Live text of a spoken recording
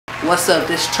What's up?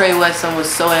 This is Tre West. I'm with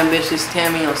So Ambitious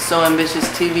Tammy on So Ambitious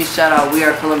TV. Shout out, we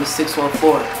are Columbus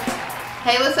 614.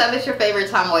 Hey, what's up? It's your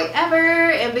favorite tomboy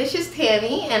ever, Ambitious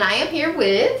Tammy, and I am here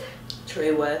with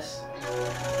Tre West.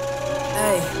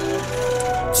 Hey,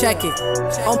 check it.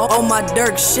 On my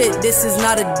Dirk shit, this is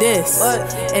not a diss.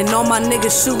 And all my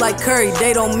niggas shoot like Curry,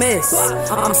 they don't miss.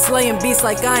 I'm slaying beats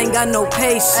like I ain't got no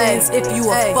patience. If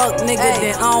you a fuck nigga,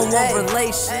 then I don't want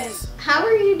relations. How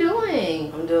are you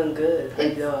doing? I'm doing good. How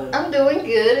you doing? I'm doing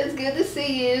good. It's good to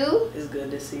see you. It's good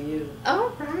to see you.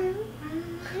 Alright.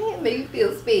 Make you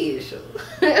feel special.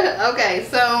 Okay,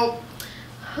 so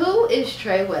who is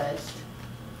Tre West?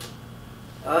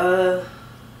 Are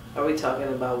we talking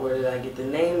about where did I get the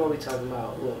name, or are we talking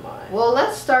about who am I? Well,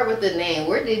 let's start with the name.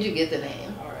 Where did you get the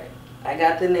name? Alright. I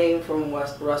got the name from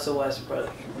Russell Westbrook.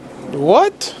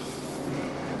 What?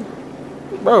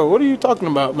 Bro, what are you talking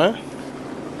about, man?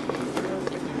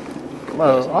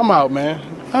 Bro, I'm out, man.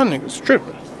 That nigga's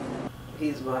tripping.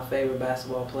 He's my favorite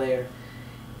basketball player.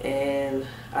 And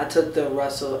I took the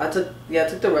Russell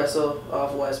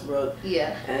off Westbrook.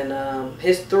 Yeah. And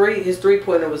his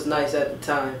three-pointer was nice at the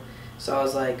time. So I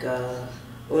was like,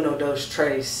 uno, dos,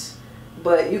 tres.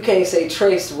 But you can't say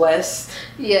Trace West.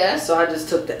 Yeah. So I just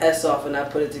took the S off and I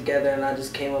put it together and I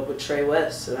just came up with Tre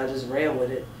West and I just ran with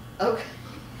it. Okay.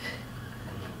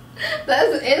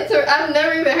 That's I've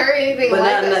never even heard anything like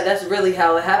that. That's really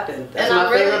how it happened. That's my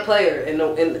favorite player in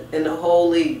the whole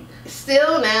league.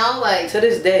 Still now, like to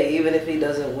this day, even if he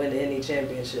doesn't win any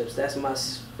championships, that's my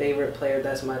favorite player.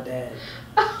 That's my dad.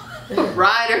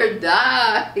 Ride or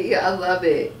die. I love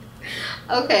it.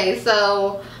 Okay,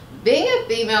 so being a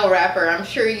female rapper, I'm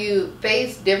sure you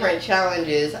face different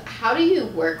challenges. How do you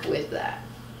work with that?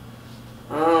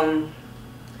 I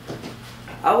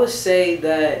would say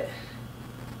that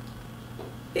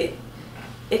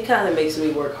it kind of makes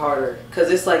me work harder because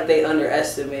it's like they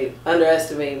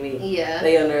underestimate me. Yeah.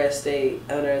 They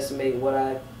underestimate what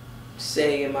I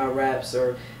say in my raps,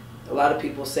 or a lot of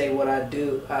people say what I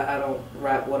do. I don't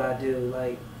rap what I do,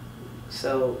 like,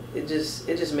 so it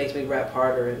just makes me rap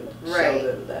harder and show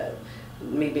them that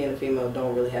me being a female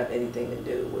don't really have anything to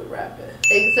do with rapping.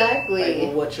 Exactly.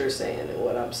 Like what you're saying and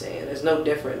what I'm saying is no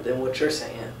different than what you're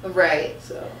saying. Right.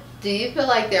 So do you feel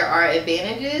like there are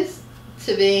advantages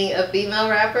to being a female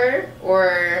rapper,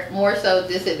 or more so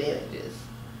disadvantages?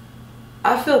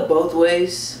 I feel both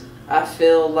ways. I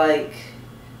feel like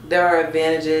there are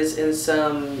advantages in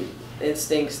some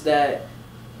instincts that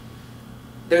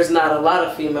there's not a lot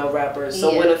of female rappers.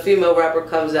 So when a female rapper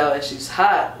comes out and she's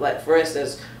hot, like for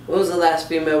instance, when was the last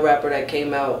female rapper that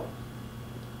came out?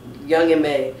 Young and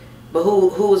May. But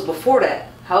who was before that?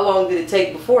 How long did it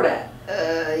take before that?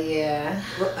 Yeah.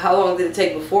 How long did it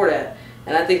take before that?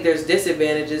 And I think there's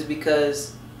disadvantages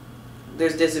because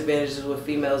there's disadvantages with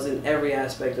females in every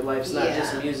aspect of life. It's not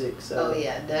just music. So. Oh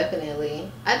yeah,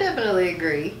 definitely. I definitely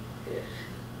agree.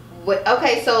 Yeah.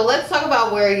 Okay, so let's talk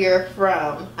about where you're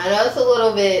from. I know it's a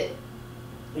little bit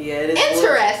it is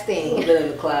interesting. A little bit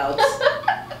in the clouds.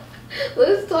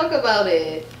 Let's talk about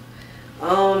it.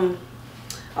 I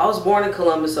was born in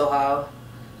Columbus, Ohio.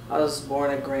 I was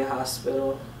born at Green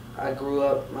Hospital. I grew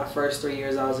up, my first 3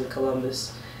 years I was in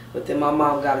Columbus. But then my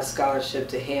mom got a scholarship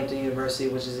to Hampton University,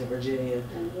 which is in Virginia.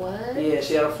 What? Yeah,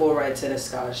 she had a full-ride tennis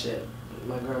scholarship.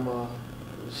 My grandma, I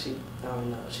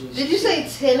don't know. Did you say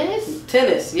tennis?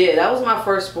 Tennis, yeah. That was my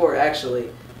first sport,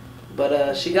 actually.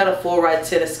 But she got a full-ride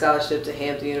tennis scholarship to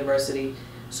Hampton University.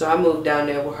 So I moved down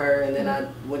there with her, and then I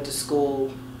went to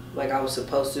school like I was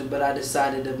supposed to. But I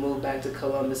decided to move back to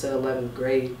Columbus in 11th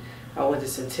grade. I went to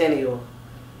Centennial,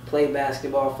 played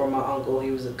basketball for my uncle.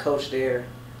 He was a coach there.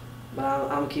 But I'm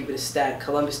going to keep it a stack.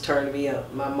 Columbus turned me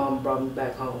up. My mom brought me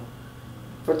back home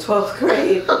for 12th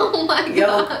grade. Oh my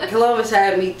God. Columbus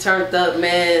had me turned up,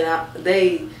 man.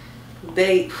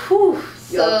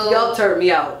 Y'all turned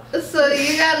me out. So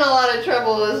you got in a lot of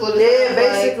trouble is what it sounds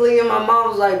basically, like. And my mom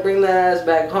was like, bring that ass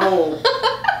back home.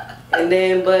 And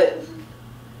then, but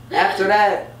after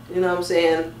that, you know what I'm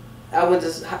saying, I went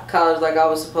to college like I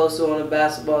was supposed to on a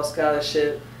basketball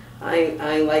scholarship. I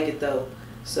ain't like it though.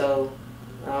 So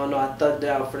I don't know, I thugged it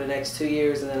out for the next 2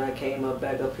 years, and then I came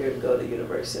back up here to go to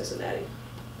University of Cincinnati.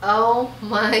 Oh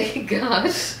my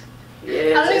gosh.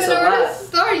 Yeah, I don't even know where to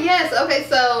start. Yes, okay,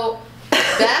 so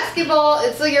basketball,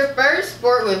 so your first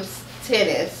sport was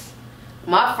tennis.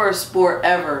 My first sport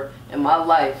ever in my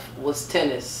life was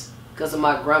tennis because of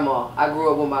my grandma. I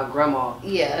grew up with my grandma.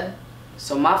 Yeah.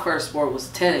 So my first sport was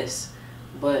tennis,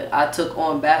 but I took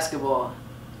on basketball.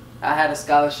 I had a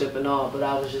scholarship and all, but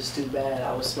I was just too bad.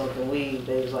 I was smoking weed.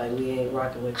 They was like, we ain't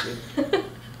rocking with you.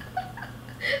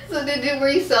 So were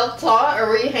you self-taught or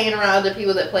were you hanging around other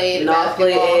people that played No, basketball?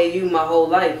 I played AAU my whole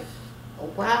life.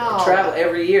 Wow. I traveled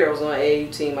every year. I was on an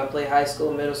AAU team. I played high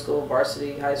school, middle school,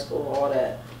 varsity, high school, all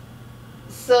that.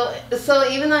 So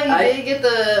even though you did get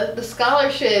the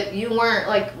scholarship, you weren't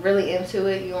like really into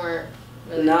it. You weren't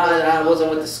really. Nah, I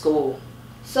wasn't with the school.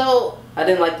 So I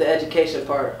didn't like the education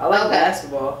part. I like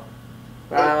basketball,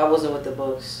 but I wasn't with the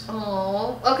books.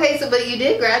 Oh, okay. So, but you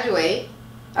did graduate.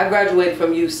 I graduated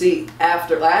from UC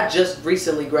after. Like, I just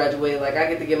recently graduated. Like I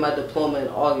get to get my diploma in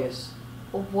August.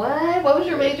 What? What was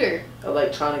your major?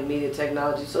 Electronic media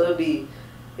technology. So it'd be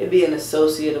an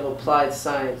associate of applied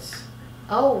science.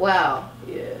 Oh wow.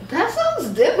 Yeah. That sounds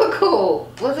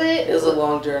difficult. Was it? It was a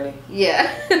long journey. Yeah.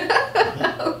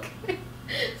 Okay.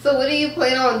 So what do you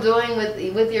plan on doing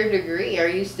with your degree? Are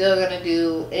you still gonna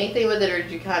do anything with it, or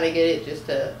did you kind of get it just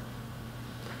to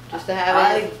have it?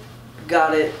 I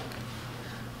got it.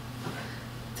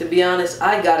 To be honest,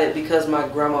 I got it because my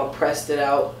grandma pressed it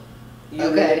out. You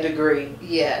need a degree.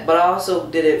 Yeah. But I also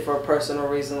did it for a personal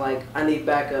reason. Like, I need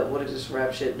backup. What if this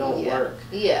rap shit don't work?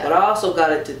 Yeah. But I also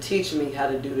got it to teach me how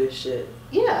to do this shit.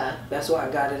 Yeah. That's why I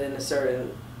got it in a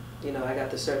certain, I got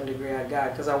the certain degree I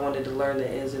got because I wanted to learn the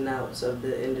ins and outs of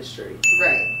the industry.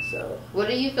 Right. So. What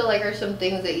do you feel like are some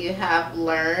things that you have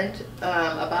learned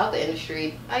about the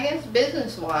industry? I guess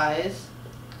business-wise.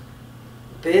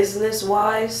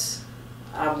 Business-wise?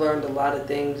 I've learned a lot of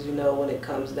things, when it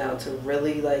comes down to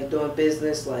really like doing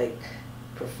business, like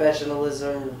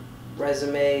professionalism,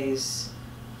 resumes,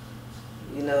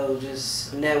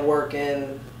 just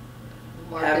networking,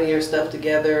 having your stuff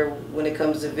together when it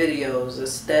comes to videos,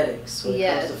 aesthetics, when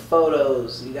it comes to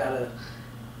photos. You gotta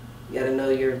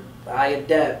know your eye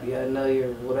adept, you gotta know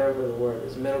your whatever the word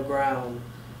is, middle ground.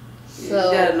 You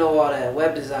gotta know all that.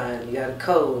 Web design, you gotta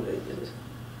code.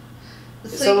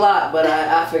 It's a lot, but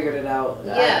I figured it out.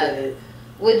 Yeah. I did it.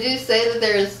 Would you say that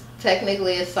there's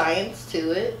technically a science to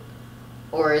it?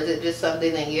 Or is it just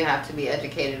something that you have to be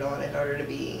educated on in order to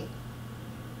be...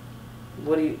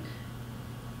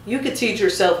 You could teach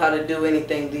yourself how to do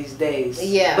anything these days.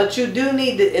 Yeah. But you do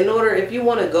need to, if you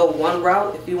want to go one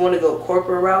route, if you want to go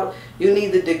corporate route, you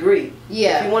need the degree.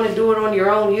 Yeah. If you want to do it on your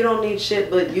own, you don't need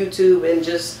shit but YouTube and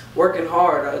just working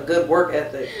hard, a good work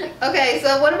ethic. Okay,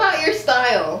 so what about your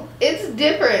style? It's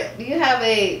different. You have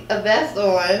a vest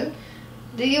on.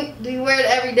 Do you wear it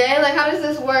every day? Like, how does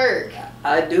this work?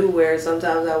 I do wear it.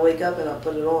 Sometimes I wake up and I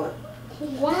put it on.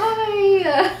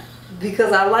 Why?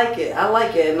 Because I like it. I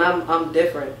like it, and I'm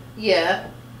different. Yeah.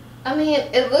 I mean,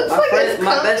 it looks like it's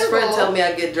my best friend tell me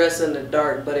I get dressed in the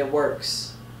dark, but it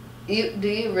works. Do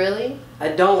you really? I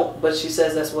don't, but she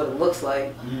says that's what it looks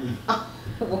like. Oh,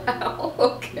 wow.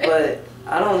 Okay. But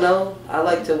I don't know. I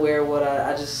like to wear what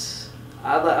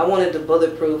I wanted to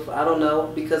bulletproof. I don't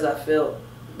know, because I feel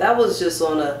that was just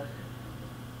on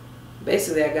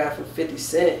basically I got from 50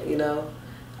 Cent,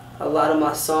 A lot of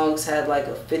my songs had like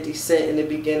a 50 Cent in the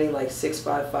beginning, like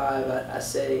 655. I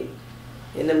say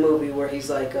in the movie where he's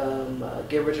like,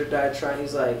 Get Rich or Die Trying,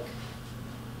 he's like,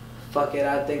 fuck it,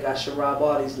 I think I should rob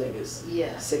all these niggas.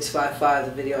 Yeah. 655,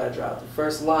 the video I dropped. The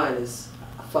first line is,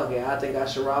 fuck it, I think I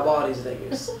should rob all these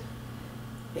niggas.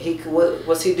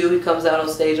 What's he do? He comes out on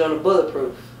stage on a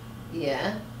bulletproof.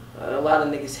 Yeah. A lot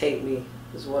of niggas hate me,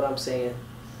 is what I'm saying.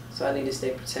 So I need to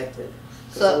stay protected.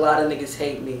 Because So, a lot of niggas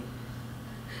hate me.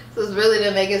 So it's really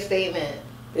to make a statement.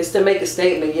 It's to make a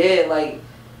statement, yeah, like,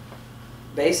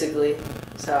 basically,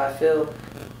 that's how I feel.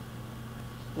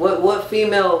 What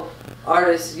female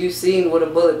artists you seen with a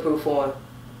bulletproof on?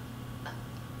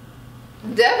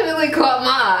 Definitely caught my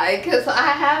eye, because I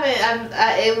haven't.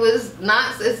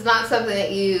 It's not something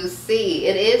that you see.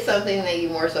 It is something that you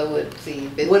more so would see.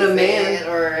 With a man,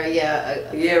 or right. A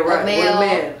With a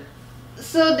man.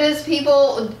 So does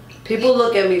people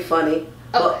look at me funny,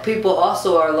 but Oh. people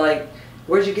also are like,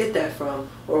 where'd you get that from?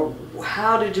 Or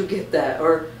how did you get that?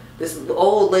 Or this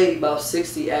old lady about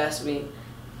 60 asked me,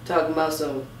 talking about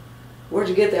where'd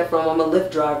you get that from? I'm a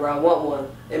Lyft driver, I want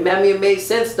one. It made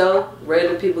sense though,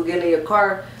 random people getting in your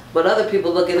car, but other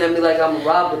people looking at me like I'm gonna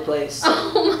rob the place.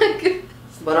 Oh my goodness.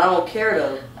 But I don't care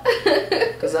though,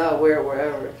 because I'll wear it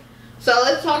wherever. So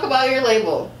let's talk about your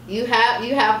label. You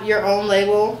have your own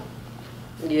label.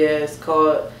 Yeah, it's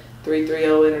called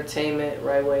 330 Entertainment,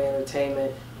 Right Way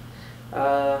Entertainment.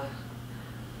 I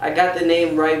got the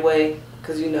name Right Way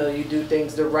because you do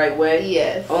things the right way.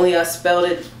 Yes. Only I spelled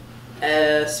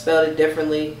it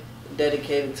differently,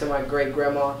 dedicated to my great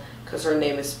grandma, because her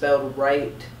name is spelled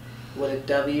right with a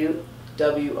W,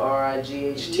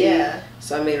 WRIGHT. Yeah.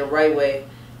 So I made it Right Way.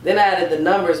 Then I added the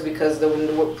numbers because the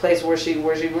place where she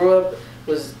grew up,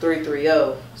 was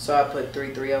 330. So I put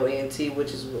 330 ENT,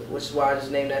 which is why I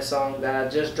just named that song that I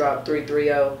just dropped.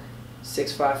 330,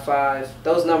 655.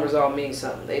 Those numbers all mean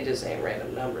something. They just ain't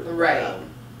random numbers. Right.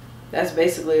 That's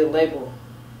basically a label,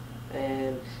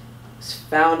 and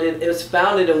it was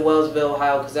founded in Wellsville,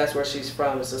 Ohio, because that's where she's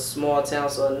from. It's a small town,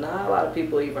 so not a lot of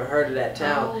people even heard of that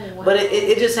town. Oh, wow. But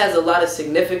it just has a lot of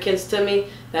significance to me.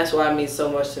 That's why it means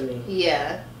so much to me.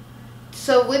 Yeah.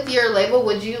 So with your label,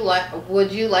 would you like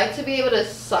to be able to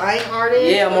sign artists?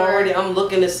 Yeah, I'm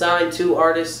looking to sign 2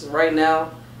 artists right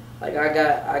now. Like I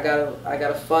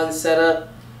got a fund set up,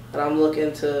 and I'm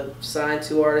looking to sign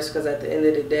 2 artists because at the end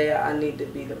of the day, I need to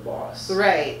be the boss.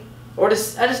 Right. Or I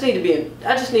just need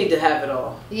to have it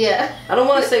all. Yeah. I don't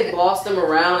want to say boss them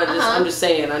around. I'm just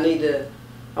saying I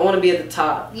want to be at the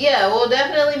top. Yeah. Well,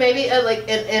 definitely, maybe like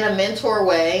in a mentor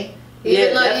way.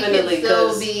 Even though you can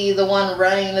still be the one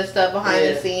running the stuff behind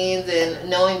the scenes and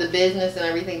knowing the business and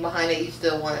everything behind it, you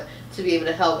still want to be able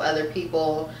to help other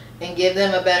people and give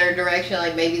them a better direction.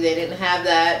 Like maybe they didn't have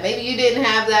that. Maybe you didn't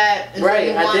have that. And right,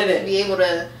 so you want to be able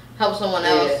to help someone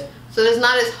else. Yeah. So it's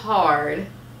not as hard.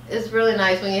 It's really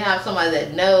nice when you have somebody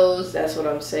that knows. That's what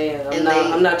I'm saying.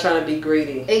 I'm not trying to be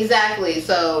greedy. Exactly.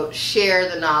 So share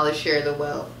the knowledge, share the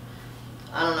wealth.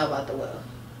 I don't know about the wealth.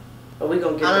 But we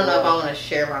gonna get I don't know if I want to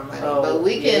share my money, but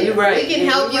we can. You're right. We can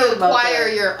help you acquire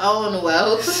your own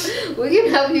wealth. We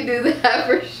can help you do that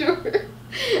for sure.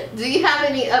 Do you have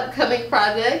any upcoming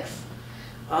projects?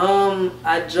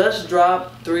 I just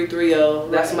dropped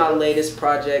 330. That's my latest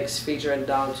projects featuring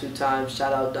Dom 2 times.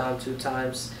 Shout out Dom 2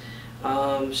 times.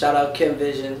 Shout out Kim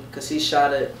Vision because he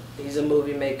shot it. He's a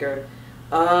movie maker.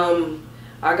 I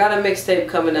got a mixtape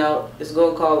coming out. It's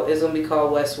gonna be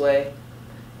called Westway.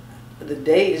 The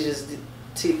date is just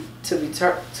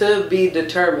to be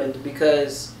determined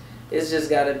because it's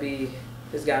gotta be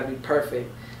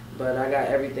perfect. But I got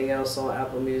everything else on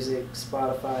Apple Music,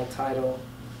 Spotify, Tidal.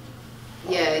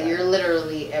 Yeah, you're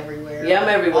literally everywhere. Yeah, I'm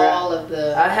everywhere. All of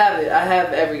the. I have it. I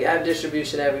have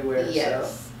distribution everywhere.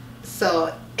 Yes.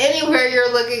 So anywhere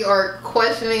you're looking or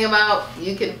questioning about,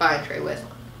 you can find Tre West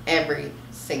on every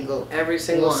single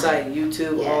site,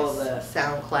 YouTube, all of that.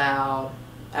 SoundCloud,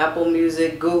 Apple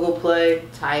Music, Google Play,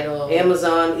 Tidal,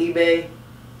 Amazon, eBay.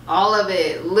 All of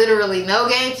it. Literally, no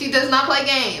games. She does not play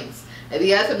games. If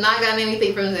you guys have not gotten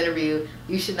anything from this interview,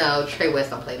 you should know Tre West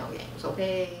don't play no games,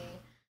 okay?